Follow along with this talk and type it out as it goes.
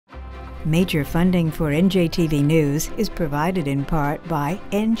Major funding for NJTV News is provided in part by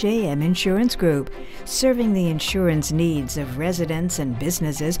NJM Insurance Group, serving the insurance needs of residents and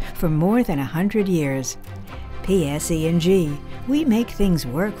businesses for more than 100 years. PSE&G, we make things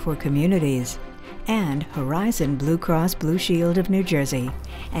work for communities. And Horizon Blue Cross Blue Shield of New Jersey,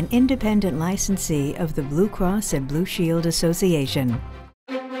 an independent licensee of the Blue Cross and Blue Shield Association.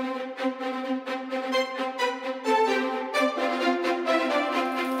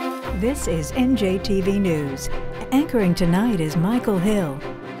 This is NJTV News. Anchoring tonight is Michael Hill.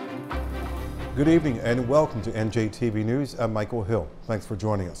 Good evening and welcome to NJTV News. I'm Michael Hill. Thanks for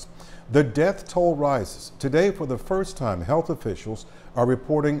joining us. The death toll rises. Today, for the first time, health officials are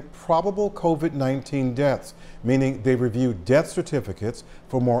reporting probable COVID-19 deaths, meaning they reviewed death certificates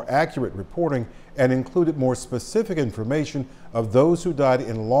for more accurate reporting and included more specific information of those who died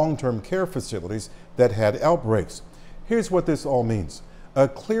in long-term care facilities that had outbreaks. Here's what this all means. A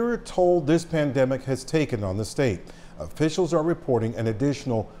clearer toll this pandemic has taken on the state. Officials are reporting an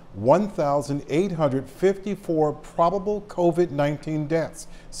additional 1,854 probable COVID-19 deaths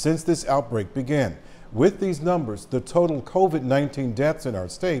since this outbreak began. With these numbers, the total COVID-19 deaths in our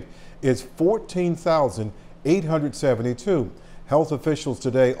state is 14,872. Health officials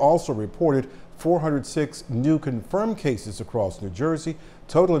today also reported 406 new confirmed cases across New Jersey.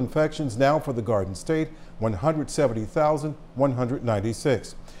 Total infections now for the Garden State,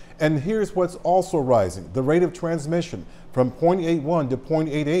 170,196. And here's what's also rising, the rate of transmission from 0.81 to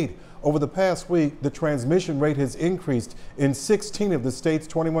 0.88. Over the past week, the transmission rate has increased in 16 of the state's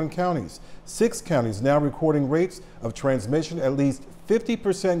 21 counties. 6 counties now recording rates of transmission at least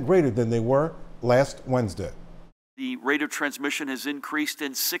 50% greater than they were last Wednesday. The rate of transmission has increased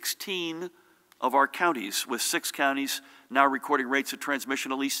in 16 of our counties, with 6 counties now recording rates of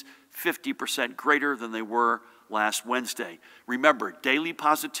transmission at least 50% greater than they were last Wednesday. Remember, daily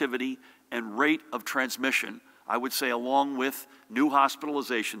positivity and rate of transmission, I would say along with new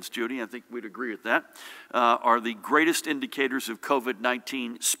hospitalizations, Judy, I think we'd agree with that, are the greatest indicators of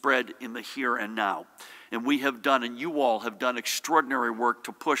COVID-19 spread in the here and now. And we have done, and you all have done, extraordinary work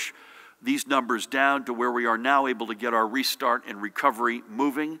to push these numbers down to where we are now able to get our restart and recovery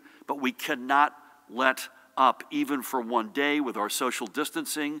moving, but we cannot let up even for one day with our social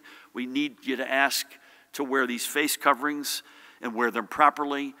distancing. We need you to ask to wear these face coverings and wear them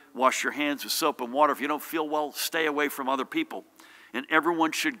properly. Wash your hands with soap and water. If you don't feel well, stay away from other people. And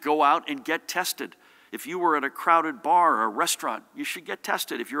everyone should go out and get tested. If you were at a crowded bar or a restaurant, you should get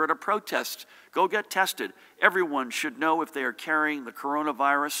tested. If you're at a protest, go get tested. Everyone should know if they are carrying the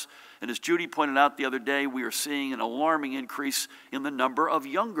coronavirus. And as Judy pointed out the other day, we are seeing an alarming increase in the number of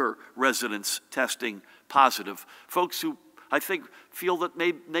younger residents testing positive. Folks who, I think, feel that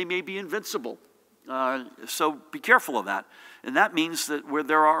they may be invincible. So be careful of that. And that means that where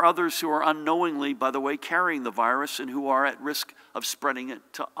there are others who are unknowingly, by the way, carrying the virus and who are at risk of spreading it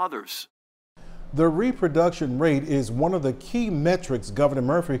to others. The reproduction rate is one of the key metrics Governor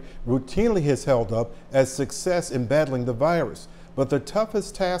Murphy routinely has held up as success in battling the virus. But the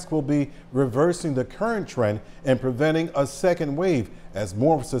toughest task will be reversing the current trend and preventing a second wave as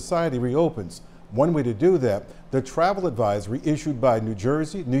more of society reopens. One way to do that, the travel advisory issued by New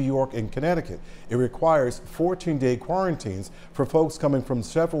Jersey, New York, and Connecticut. It requires 14-day quarantines for folks coming from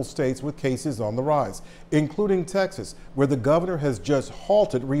several states with cases on the rise, including Texas, where the governor has just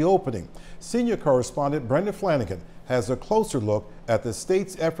halted reopening. Senior correspondent Brenda Flanagan has a closer look at the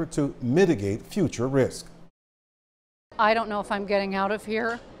state's effort to mitigate future risk. I don't know if I'm getting out of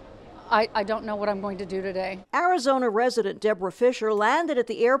here. I don't know what I'm going to do today. Arizona resident Deborah Fisher landed at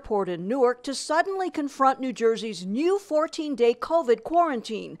the airport in Newark to suddenly confront New Jersey's new 14-day COVID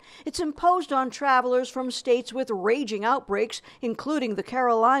quarantine. It's imposed on travelers from states with raging outbreaks, including the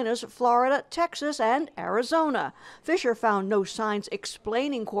Carolinas, Florida, Texas, and Arizona. Fisher found no signs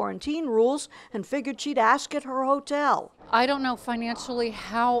explaining quarantine rules and figured she'd ask at her hotel. I don't know financially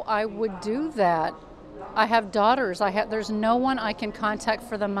how I would do that. I have daughters. There's no one I can contact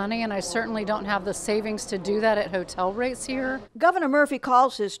for the money, and I certainly don't have the savings to do that at hotel rates here. Governor Murphy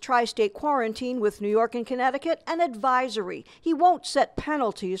calls his tri-state quarantine with New York and Connecticut an advisory. He won't set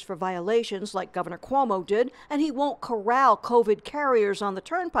penalties for violations like Governor Cuomo did, and he won't corral COVID carriers on the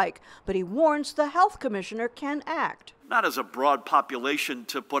turnpike, but he warns the health commissioner can act. Not as a broad population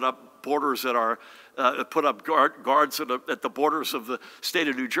to put up borders at our guards at the borders of the state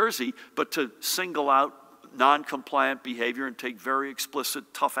of New Jersey, but to single out non-compliant behavior and take very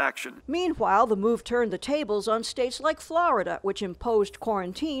explicit, tough action. Meanwhile, the move turned the tables on states like Florida, which imposed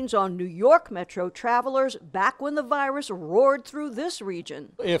quarantines on New York metro travelers back when the virus roared through this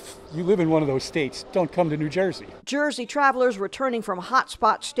region. If you live in one of those states, don't come to New Jersey. Jersey travelers returning from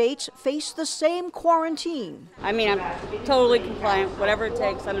hotspot states face the same quarantine. I mean, I'm totally compliant. Whatever it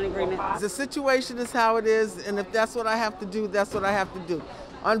takes, I'm in agreement. The situation is how it is, and if that's what I have to do, that's what I have to do.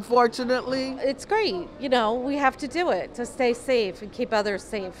 Unfortunately, it's great. You know, we have to do it to stay safe and keep others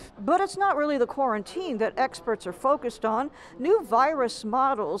safe. But it's not really the quarantine that experts are focused on. New virus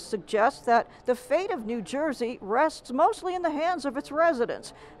models suggest that the fate of New Jersey rests mostly in the hands of its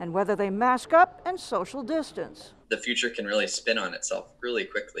residents and whether they mask up and social distance. The future can really spin on itself really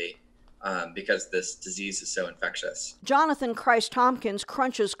quickly. Because this disease is so infectious. Jonathan Christ-Tompkins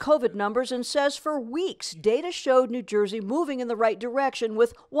crunches COVID numbers and says for weeks, data showed New Jersey moving in the right direction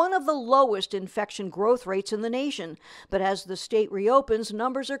with one of the lowest infection growth rates in the nation. But as the state reopens,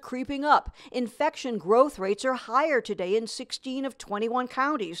 numbers are creeping up. Infection growth rates are higher today in 16 of 21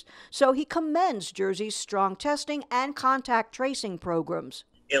 counties. So he commends Jersey's strong testing and contact tracing programs.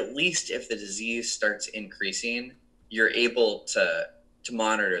 At least if the disease starts increasing, you're able to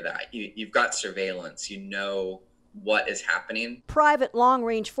monitor that. You've got surveillance, you know what is happening. Private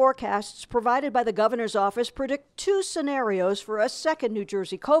long-range forecasts provided by the governor's office predict two scenarios for a second New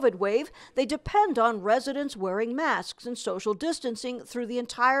Jersey COVID wave. They depend on residents wearing masks and social distancing through the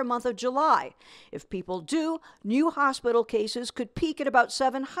entire month of July. If people do, new hospital cases could peak at about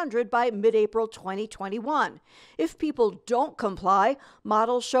 700 by mid-April 2021. If people don't comply,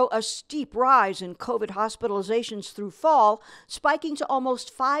 models show a steep rise in COVID hospitalizations through fall, spiking to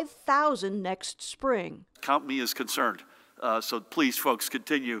almost 5,000 next spring. Count me as concerned. So please, folks,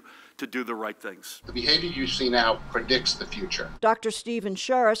 continue to do the right things. The behavior you see now predicts the future. Dr. Stephen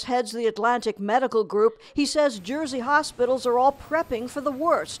Sharris heads the Atlantic Medical Group. He says Jersey hospitals are all prepping for the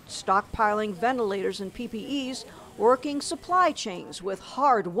worst, stockpiling ventilators and PPEs, working supply chains with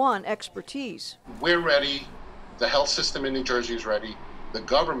hard-won expertise. We're ready. The health system in New Jersey is ready. The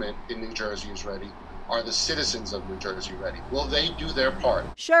government in New Jersey is ready. Are the citizens of New Jersey ready? Will they do their part?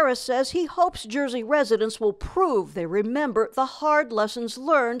 Sharris says he hopes Jersey residents will prove they remember the hard lessons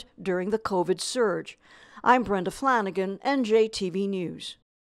learned during the COVID surge. I'm Brenda Flanagan, NJTV News.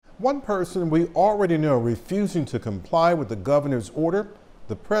 One person we already know refusing to comply with the governor's order,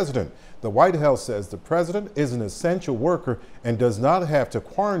 the president. The White House says the president is an essential worker and does not have to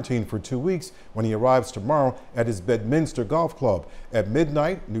quarantine for 2 weeks when he arrives tomorrow at his Bedminster Golf Club. At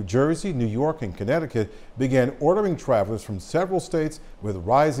midnight, New Jersey, New York, and Connecticut began ordering travelers from several states with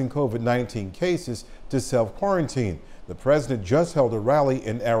rising COVID-19 cases to self-quarantine. The president just held a rally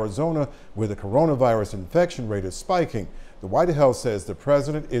in Arizona where the coronavirus infection rate is spiking. The White House says the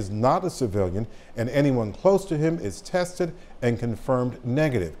president is not a civilian and anyone close to him is tested and confirmed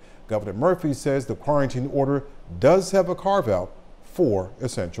negative. Governor Murphy says the quarantine order does have a carve-out for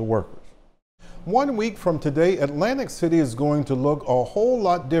essential workers. 1 week from today, Atlantic City is going to look a whole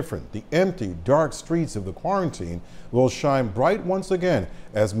lot different. The empty, dark streets of the quarantine will shine bright once again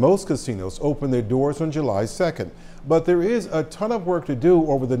as most casinos open their doors on July 2nd. But there is a ton of work to do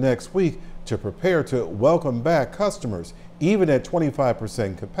over the next week to prepare to welcome back customers, even at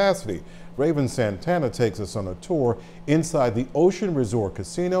 25% capacity. Raven Santana takes us on a tour inside the Ocean Resort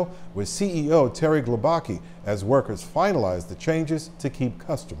Casino with CEO Terry Glabaki as workers finalize the changes to keep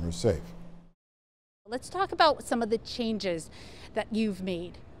customers safe. Let's talk about some of the changes that you've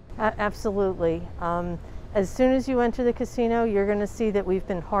made. Absolutely. As soon as you enter the casino, you're going to see that we've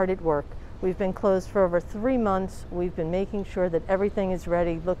been hard at work. We've been closed for over 3 months. We've been making sure that everything is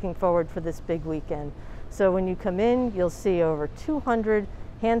ready, looking forward for this big weekend. So when you come in, you'll see over 200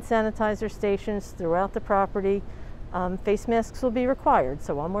 hand sanitizer stations throughout the property. Face masks will be required.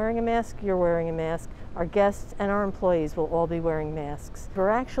 So I'm wearing a mask, you're wearing a mask. Our guests and our employees will all be wearing masks. We're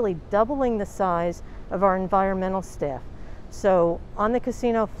actually doubling the size of our environmental staff. So on the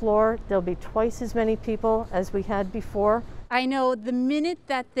casino floor, there'll be twice as many people as we had before. I know the minute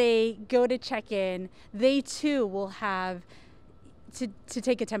that they go to check in, they too will have to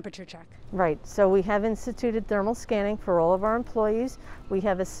take a temperature check. Right, so we have instituted thermal scanning for all of our employees. We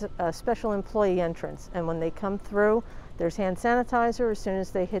have a special employee entrance, and when they come through, there's hand sanitizer. As soon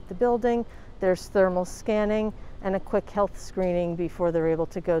as they hit the building, there's thermal scanning and a quick health screening before they're able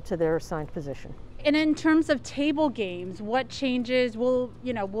to go to their assigned position. And in terms of table games, what changes will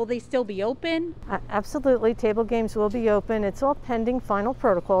they still be open? Absolutely, table games will be open. It's all pending final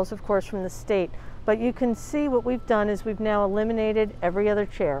protocols, of course, from the state. But you can see what we've done is we've now eliminated every other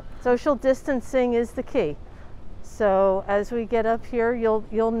chair. Social distancing is the key. So as we get up here,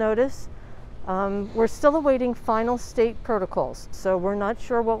 you'll notice We're still awaiting final state protocols, so we're not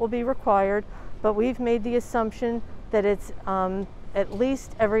sure what will be required, but we've made the assumption that it's at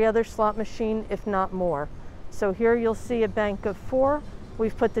least every other slot machine, if not more. So here you'll see a bank of 4.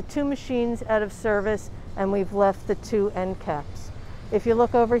 We've put the 2 machines out of service and we've left the 2 end caps. If you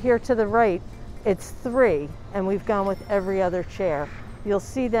look over here to the right, it's 3 and we've gone with every other chair. You'll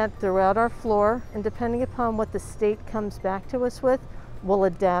see that throughout our floor, and depending upon what the state comes back to us with, we'll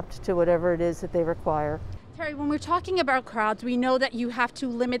adapt to whatever it is that they require. Terry, when we're talking about crowds, we know that you have to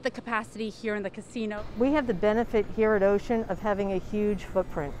limit the capacity here in the casino. We have the benefit here at Ocean of having a huge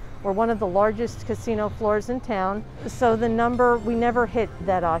footprint. We're one of the largest casino floors in town, so the number, we never hit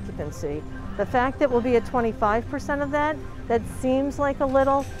that occupancy. The fact that we'll be at 25% of that seems like a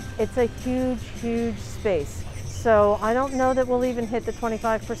little. It's a huge, huge space. So I don't know that we'll even hit the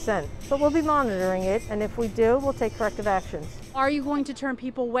 25%, but we'll be monitoring it, and if we do, we'll take corrective actions. Are you going to turn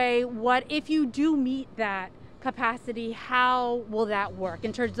people away? What if you do meet that capacity, how will that work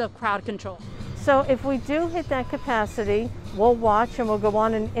in terms of crowd control? So if we do hit that capacity, we'll watch and we'll go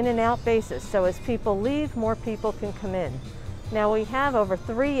on an in and out basis. So as people leave, more people can come in. Now we have over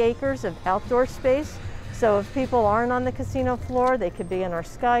 3 acres of outdoor space. So if people aren't on the casino floor, they could be in our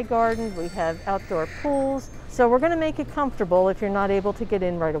sky garden. We have outdoor pools. So we're going to make it comfortable if you're not able to get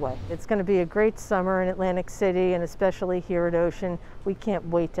in right away. It's going to be a great summer in Atlantic City, and especially here at Ocean. We can't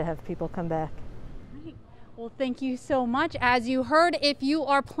wait to have people come back. Well, thank you so much. As you heard, if you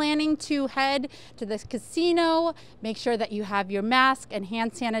are planning to head to this casino, make sure that you have your mask and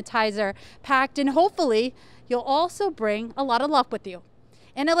hand sanitizer packed, and hopefully you'll also bring a lot of luck with you.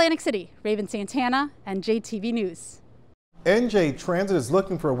 In Atlantic City, Raven Santana, NJTV News. NJ Transit is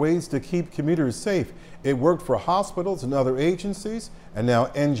looking for ways to keep commuters safe. It worked for hospitals and other agencies, and now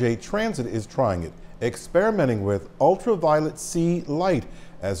NJ Transit is trying it, experimenting with ultraviolet C light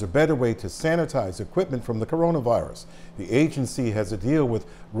as a better way to sanitize equipment from the coronavirus. The agency has a deal with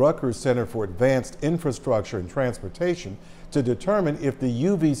Rutgers Center for Advanced Infrastructure and Transportation to determine if the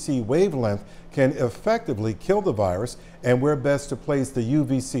UVC wavelength can effectively kill the virus and where best to place the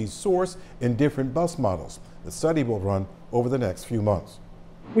UVC source in different bus models. The study will run over the next few months.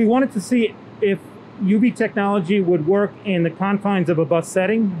 We wanted to see if UV technology would work in the confines of a bus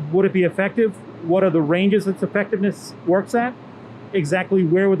setting. Would it be effective? What are the ranges its effectiveness works at? Exactly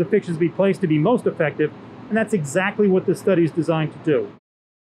where would the fixtures be placed to be most effective? And that's exactly what this study is designed to do.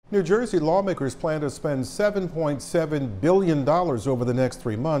 New Jersey lawmakers plan to spend $7.7 billion over the next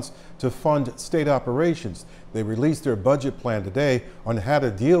 3 months to fund state operations. They released their budget plan today on how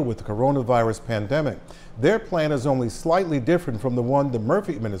to deal with the coronavirus pandemic. Their plan is only slightly different from the one the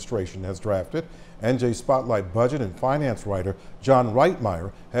Murphy administration has drafted. NJ Spotlight budget and finance writer John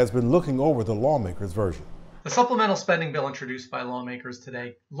Reitmeyer has been looking over the lawmakers' version. The supplemental spending bill introduced by lawmakers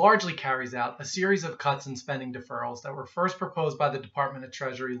today largely carries out a series of cuts and spending deferrals that were first proposed by the Department of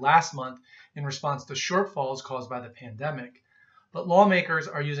Treasury last month in response to shortfalls caused by the pandemic. But lawmakers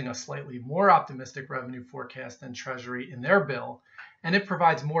are using a slightly more optimistic revenue forecast than Treasury in their bill, and it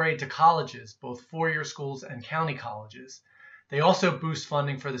provides more aid to colleges, both four-year schools and county colleges. They also boost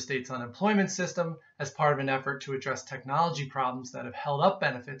funding for the state's unemployment system as part of an effort to address technology problems that have held up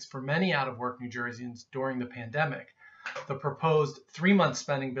benefits for many out-of-work New Jerseyans during the pandemic. The proposed 3-month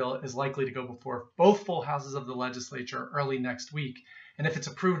spending bill is likely to go before both full houses of the legislature early next week, and if it's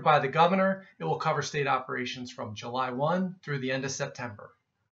approved by the governor, it will cover state operations from July 1 through the end of September.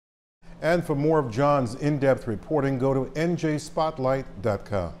 And for more of John's in-depth reporting, go to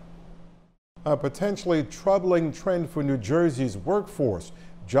njspotlight.com. A potentially troubling trend for New Jersey's workforce.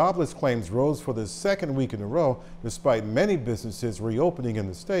 Jobless claims rose for the second week in a row, despite many businesses reopening in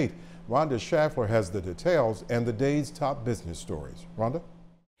the state. Rhonda Schaffler has the details and the day's top business stories. Rhonda?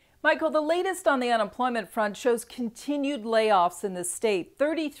 Michael, the latest on the unemployment front shows continued layoffs in the state.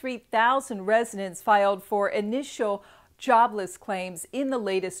 33,000 residents filed for initial jobless claims in the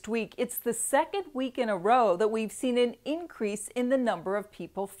latest week. It's the second week in a row that we've seen an increase in the number of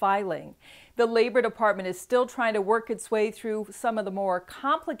people filing. The Labor Department is still trying to work its way through some of the more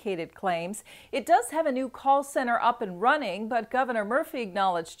complicated claims. It does have a new call center up and running, but Governor Murphy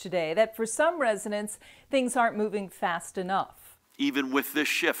acknowledged today that for some residents, things aren't moving fast enough. Even with this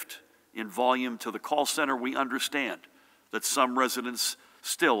shift in volume to the call center, we understand that some residents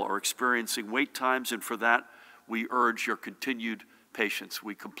still are experiencing wait times, and for that, we urge your continued patience.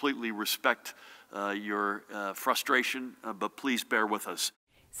 We completely respect your frustration, but please bear with us.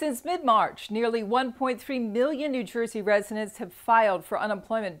 Since mid-March, nearly 1.3 million New Jersey residents have filed for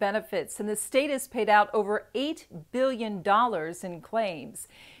unemployment benefits, and the state has paid out over $8 billion in claims.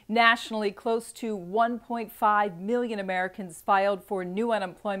 Nationally, close to 1.5 million Americans filed for new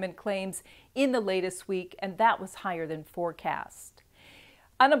unemployment claims in the latest week, and that was higher than forecast.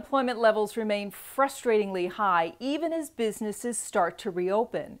 Unemployment levels remain frustratingly high even as businesses start to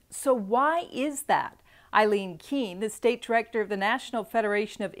reopen. So why is that? Eileen Keene, the state director of the National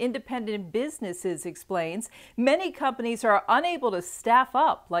Federation of Independent Businesses, explains many companies are unable to staff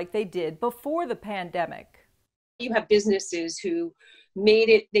up like they did before the pandemic. You have businesses who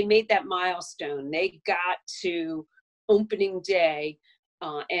made that milestone. They got to opening day,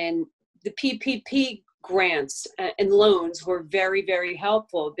 and the PPP grants and loans were very, very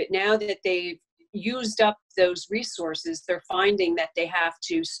helpful. But now that they've used up those resources, they're finding that they have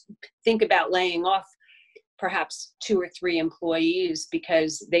to think about laying off perhaps 2 or 3 employees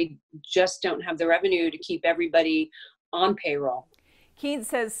because they just don't have the revenue to keep everybody on payroll. Keene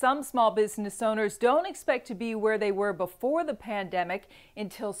says some small business owners don't expect to be where they were before the pandemic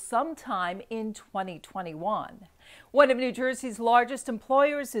until sometime in 2021. One of New Jersey's largest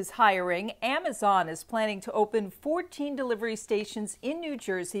employers is hiring. Amazon is planning to open 14 delivery stations in New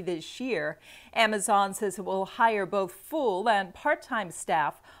Jersey this year. Amazon says it will hire both full and part-time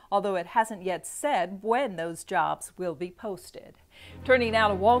staff, although it hasn't yet said when those jobs will be posted. Turning now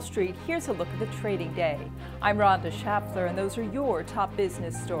to Wall Street, here's a look at the trading day. I'm Rhonda Schaffler, and those are your top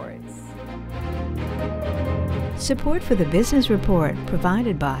business stories. Support for the Business Report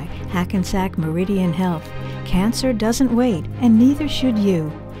provided by Hackensack Meridian Health. Cancer doesn't wait, and neither should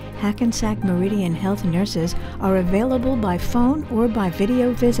you. Hackensack Meridian Health nurses are available by phone or by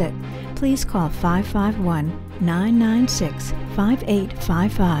video visit. Please call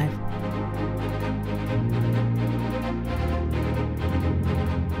 551-996-5855.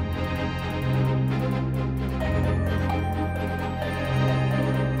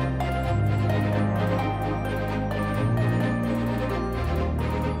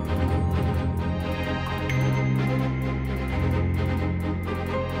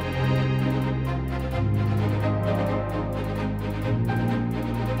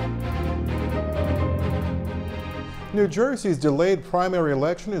 New Jersey's delayed primary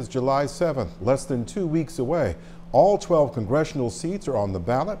election is July 7th, less than 2 weeks away. All 12 congressional seats are on the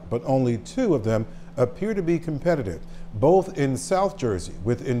ballot, but only 2 of them appear to be competitive, both in South Jersey,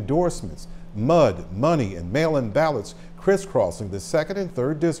 with endorsements, mud, money, and mail-in ballots crisscrossing the 2nd and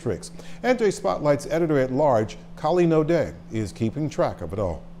 3rd districts. NJ Spotlight's editor-at-large, Colleen O'Day, is keeping track of it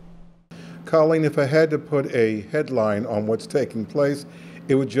all. Colleen, if I had to put a headline on what's taking place,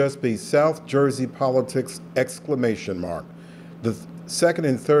 it would just be South Jersey politics ! The 2nd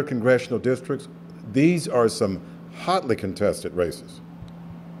and 3rd congressional districts, these are some hotly contested races.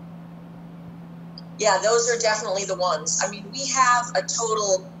 Yeah, those are definitely the ones. I mean, we have a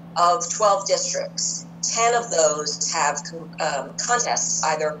total of 12 districts. 10 of those have contests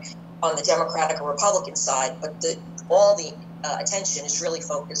either on the Democratic or Republican side, but all the attention is really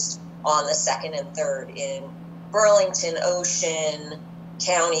focused on the 2nd and 3rd in Burlington, Ocean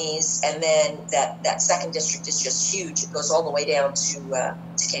counties, and then that 2nd district is just huge. It goes all the way down to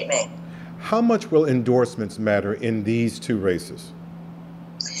Cape May. How much will endorsements matter in these 2 races?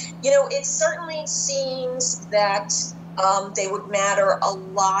 You know, it certainly seems that they would matter a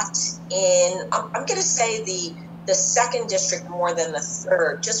lot in, I'm going to say the 2nd district more than the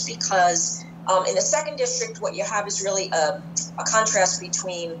 3rd, just because in the 2nd district what you have is really a contrast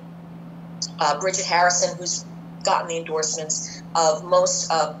between Bridget Harrison, who's gotten the endorsements of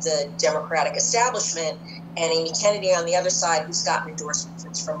most of the Democratic establishment, and Amy Kennedy on the other side, who's gotten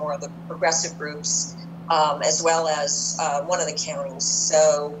endorsements from more of the progressive groups, as well as one of the counties.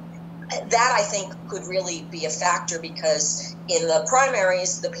 So that, I think, could really be a factor, because in the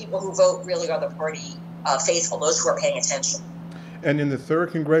primaries, the people who vote really are the party faithful, those who are paying attention. And in the 3rd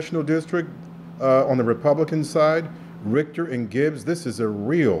congressional district, on the Republican side, Richter and Gibbs, this is a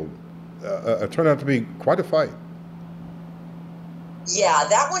real, turned out to be quite a fight. Yeah,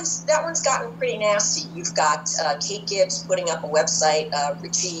 that one's gotten pretty nasty. You've got Kate Gibbs putting up a website,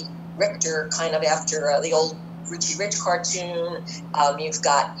 Richie Richter, kind of after the old Richie Rich cartoon. You've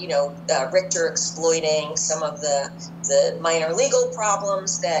got, Richter exploiting some of the minor legal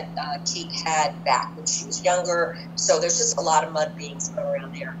problems that Kate had back when she was younger. So there's just a lot of mud being thrown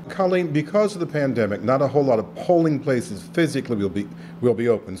around there. Colleen, because of the pandemic, not a whole lot of polling places physically will be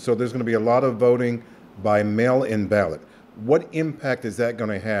open. So there's going to be a lot of voting by mail-in ballot. What impact is that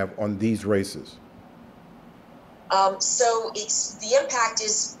going to have on these races? So the impact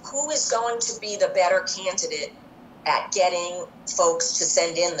is who is going to be the better candidate at getting folks to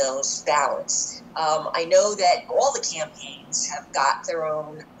send in those ballots. I know that all the campaigns have got their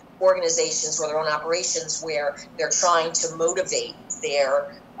own organizations or their own operations where they're trying to motivate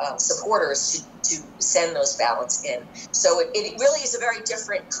their supporters to send those ballots in. So it really is a very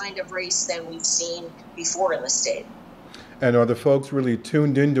different kind of race than we've seen before in the state. And are the folks really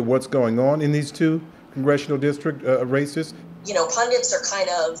tuned into what's going on in these two congressional district races? You know, pundits are kind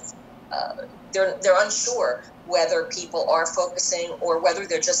of, they're unsure whether people are focusing or whether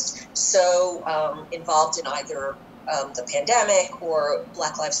they're just so involved in either the pandemic or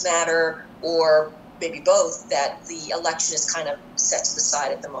Black Lives Matter or maybe both, that the election is kind of set to the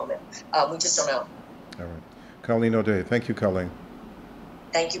side at the moment. We just don't know. All right. Colleen O'Day. Thank you, Colleen.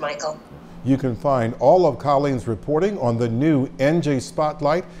 Thank you, Michael. You can find all of Colleen's reporting on the new NJ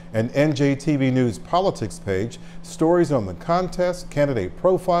Spotlight and NJTV News Politics page, stories on the contest, candidate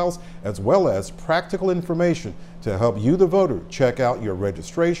profiles, as well as practical information to help you, the voter, check out your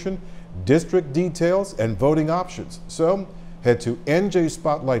registration, district details, and voting options. So head to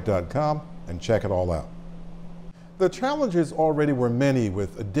njspotlight.com and check it all out. The challenges already were many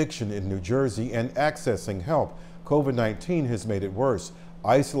with addiction in New Jersey and accessing help. COVID-19 has made it worse,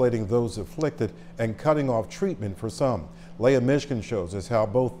 isolating those afflicted and cutting off treatment for some. Leah Mishkin shows us how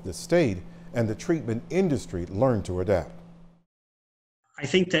both the state and the treatment industry learned to adapt. I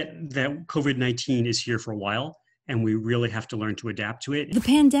think that COVID-19 is here for a while, and we really have to learn to adapt to it. The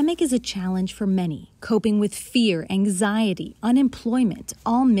pandemic is a challenge for many, coping with fear, anxiety, unemployment,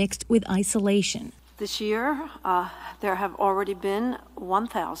 all mixed with isolation. This year, there have already been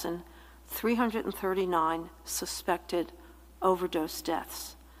 1,339 suspected overdose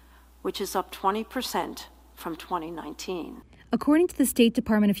deaths, which is up 20% from 2019. According to the State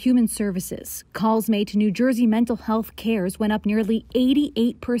Department of Human Services, calls made to New Jersey mental health cares went up nearly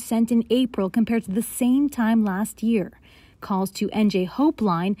 88% in April compared to the same time last year. Calls to NJ Hope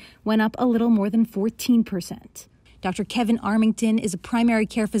Line went up a little more than 14%. Dr. Kevin Armington is a primary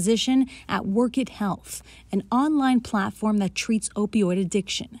care physician at Work It Health, an online platform that treats opioid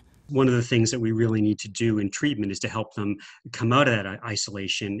addiction. One of the things that we really need to do in treatment is to help them come out of that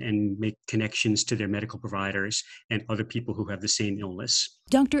isolation and make connections to their medical providers and other people who have the same illness.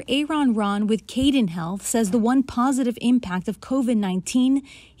 Dr. Aaron Ron with Caden Health says the one positive impact of COVID-19,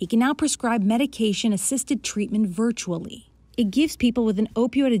 he can now prescribe medication-assisted treatment virtually. It gives people with an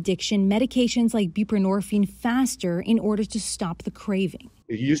opioid addiction medications like buprenorphine faster in order to stop the craving.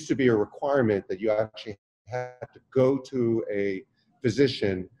 It used to be a requirement that you actually had to go to a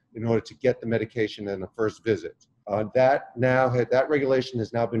physician in order to get the medication in the first visit. That regulation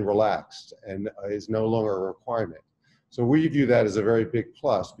has now been relaxed and is no longer a requirement. So we view that as a very big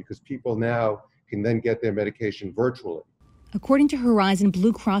plus because people now can then get their medication virtually. According to Horizon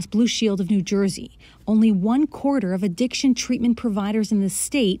Blue Cross Blue Shield of New Jersey, only 1/4 of addiction treatment providers in the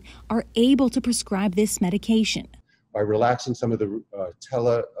state are able to prescribe this medication. By relaxing some of the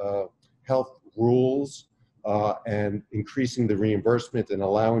telehealth rules and increasing the reimbursement and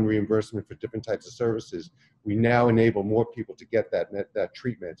allowing reimbursement for different types of services, we now enable more people to get that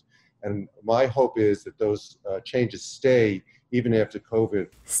treatment. And my hope is that those changes stay even after COVID.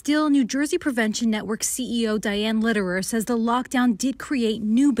 Still, New Jersey Prevention Network CEO Diane Litterer says the lockdown did create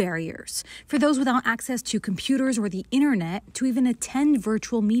new barriers for those without access to computers or the internet to even attend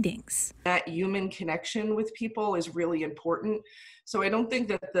virtual meetings. That human connection with people is really important. So I don't think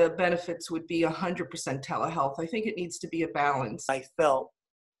that the benefits would be 100% telehealth. I think it needs to be a balance. I felt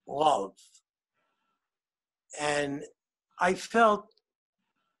love, and I felt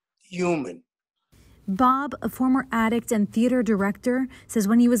human. Bob, a former addict and theater director, says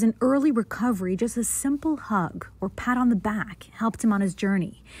when he was in early recovery, just a simple hug or pat on the back helped him on his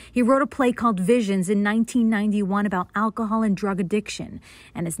journey. He wrote a play called Visions in 1991 about alcohol and drug addiction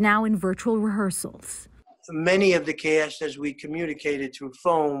and is now in virtual rehearsals. Many of the cast, as we communicated through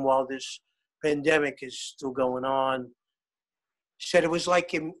phone while this pandemic is still going on, said it was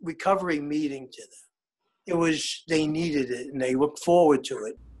like a recovery meeting to them. They needed it and they looked forward to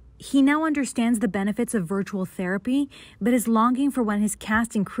it. He now understands the benefits of virtual therapy, but is longing for when his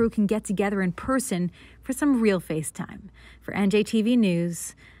cast and crew can get together in person for some real FaceTime. For NJTV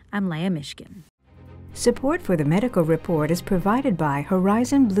News, I'm Leah Mishkin. Support for the medical report is provided by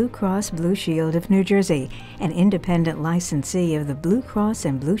Horizon Blue Cross Blue Shield of New Jersey, an independent licensee of the Blue Cross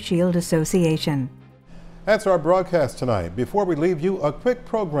and Blue Shield Association. That's our broadcast tonight. Before we leave you, a quick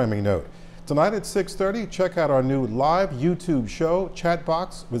programming note. Tonight at 6:30, check out our new live YouTube show, Chat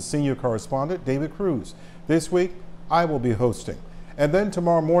Box, with senior correspondent David Cruz. This week, I will be hosting. And then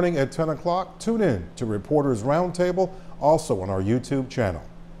tomorrow morning at 10 o'clock, tune in to Reporters Roundtable, also on our YouTube channel.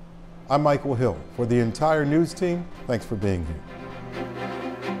 I'm Michael Hill. For the entire news team, thanks for being here.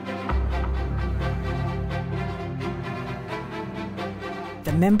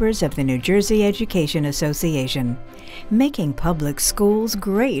 the members of the New Jersey Education Association, making public schools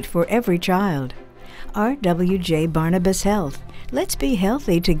great for every child. RWJ Barnabas Health, let's be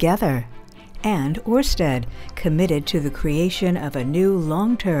healthy together. And Ørsted, committed to the creation of a new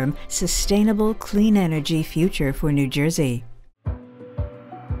long-term, sustainable, clean energy future for New Jersey.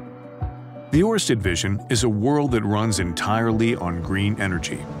 The Ørsted vision is a world that runs entirely on green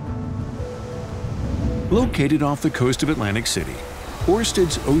energy. Located off the coast of Atlantic City,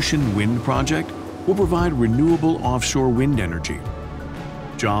 Ørsted's Ocean Wind project will provide renewable offshore wind energy.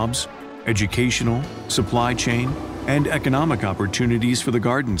 Jobs, educational, supply chain, and economic opportunities for the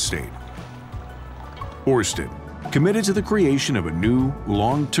Garden State. Ørsted, committed to the creation of a new,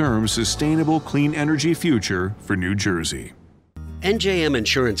 long-term, sustainable clean energy future for New Jersey. NJM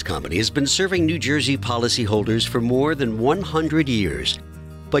Insurance Company has been serving New Jersey policyholders for more than 100 years.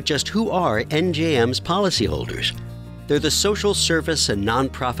 But just who are NJM's policyholders? They're the social service and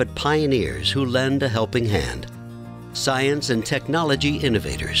nonprofit pioneers who lend a helping hand. Science and technology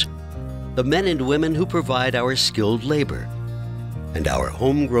innovators. The men and women who provide our skilled labor. And our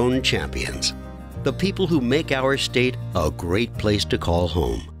homegrown champions. The people who make our state a great place to call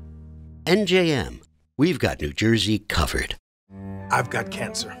home. NJM, we've got New Jersey covered. I've got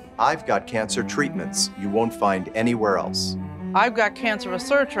cancer. I've got cancer treatments you won't find anywhere else. I've got cancer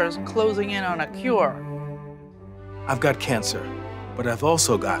researchers closing in on a cure. I've got cancer, but I've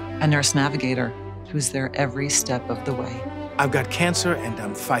also got a nurse navigator who's there every step of the way. I've got cancer and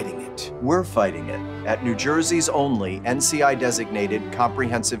I'm fighting it. We're fighting it at New Jersey's only NCI-designated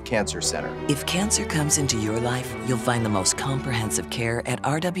Comprehensive Cancer Center. If cancer comes into your life, you'll find the most comprehensive care at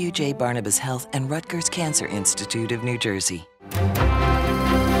RWJ Barnabas Health and Rutgers Cancer Institute of New Jersey.